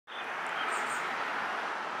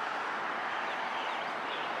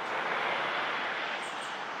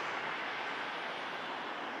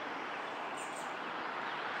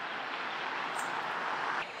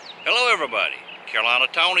Hello everybody, Carolina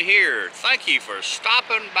Tony here. Thank you for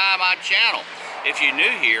stopping by my channel. If you're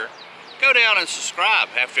new here, go down and subscribe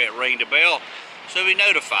after it ring the bell so you'll be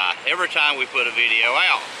notified every time we put a video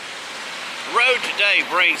out. The road today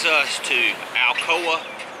brings us to Alcoa,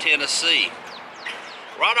 Tennessee.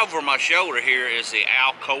 Right over my shoulder here is the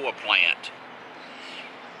Alcoa plant.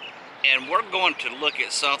 And we're going to look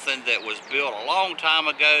at something that was built a long time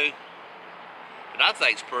ago that I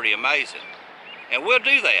think is pretty amazing. And we'll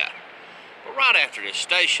do that, but right after this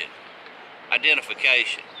station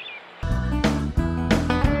identification.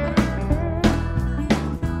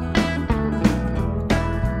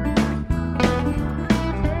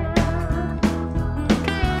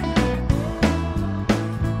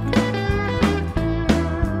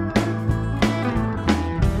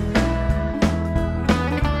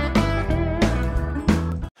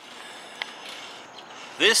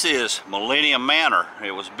 This is Millennium Manor.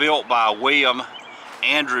 It was built by William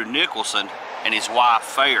Andrew Nicholson and his wife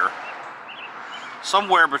Fair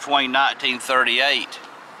somewhere between 1938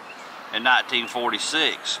 and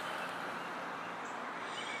 1946.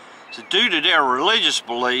 So due to their religious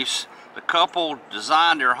beliefs, the couple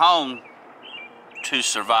designed their home to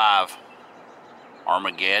survive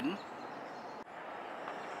Armageddon,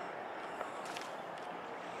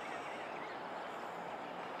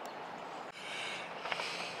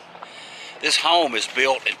 this home is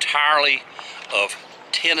built entirely of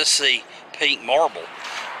Tennessee pink marble,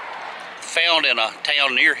 found in a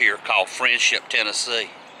town near here called Friendship, Tennessee.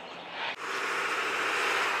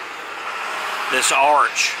 This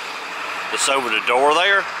arch that's over the door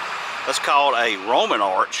there, that's called a Roman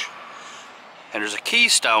arch, and there's a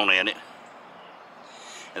keystone in it,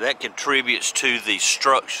 and that contributes to the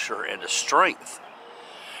structure and the strength.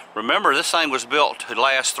 Remember, this thing was built to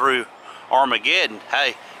last through Armageddon,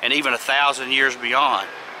 hey, and even 1,000 years beyond.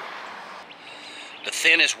 The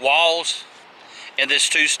thinnest walls in this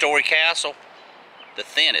two-story castle, the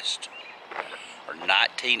thinnest, are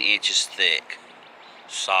 19 inches thick,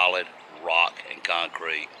 solid rock and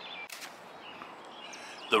concrete.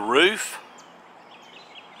 The roof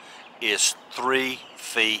is 3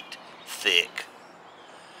 feet thick.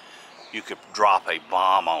 You could drop a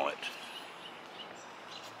bomb on it.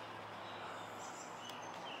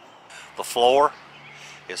 The floor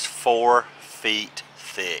is 4 feet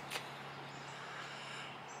thick.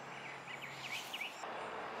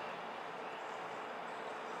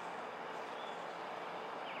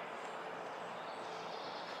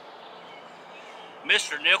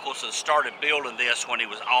 Mr. Nicholson started building this when he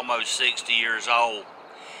was almost 60 years old.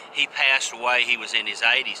 He passed away, he was in his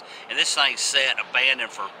 80s, and this thing sat abandoned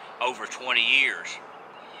for over 20 years.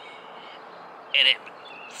 And it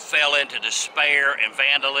fell into despair and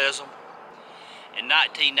vandalism. In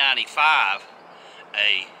 1995,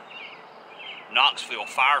 a Knoxville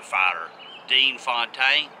firefighter, Dean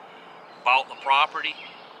Fontaine, bought the property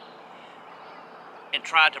and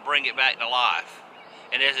tried to bring it back to life.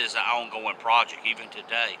 And this is an ongoing project even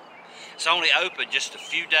today. It's only open just a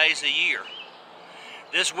few days a year.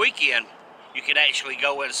 This weekend, you can actually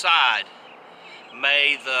go inside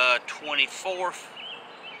May the 24th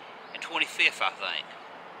and 25th, I think.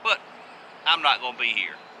 But I'm not going to be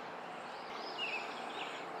here.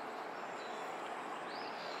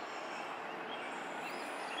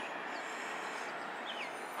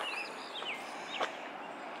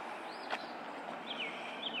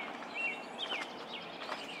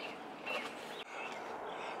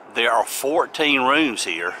 There are 14 rooms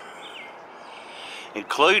here,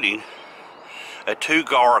 including a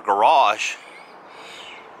 2-car garage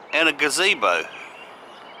and a gazebo,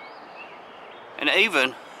 and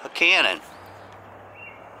even a cannon.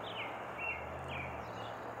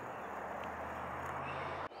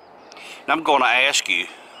 And I'm going to ask you,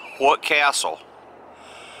 what castle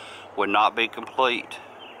would not be complete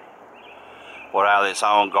without its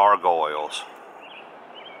own gargoyles?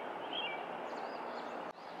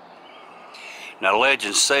 Now,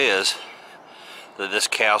 legend says that this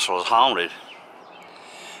castle is haunted,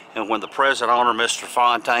 and when the present owner, Mr.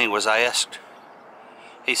 Fontaine, was asked,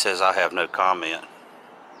 he says, "I have no comment."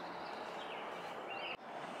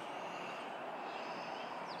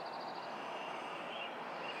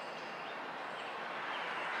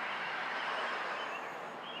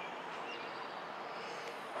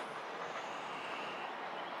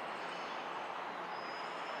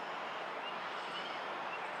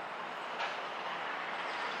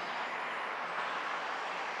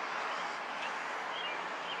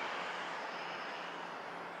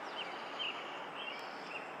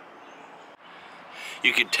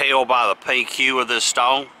 You can tell by the pink hue of this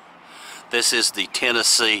stone, this is the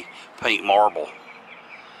Tennessee pink marble.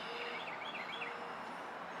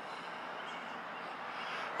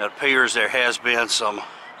 It appears there has been some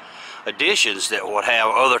additions that would have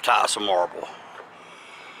other types of marble.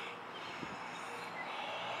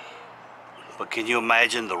 But can you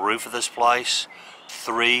imagine the roof of this place?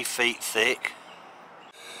 3 feet thick.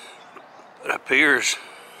 It appears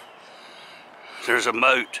there's a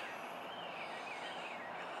moat.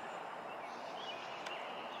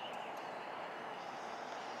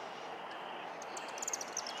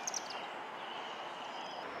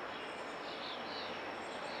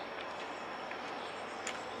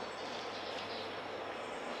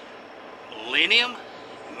 Millennium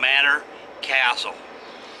Manor Castle.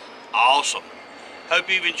 Awesome. Hope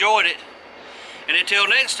you've enjoyed it. And until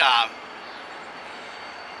next time,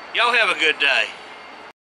 y'all have a good day.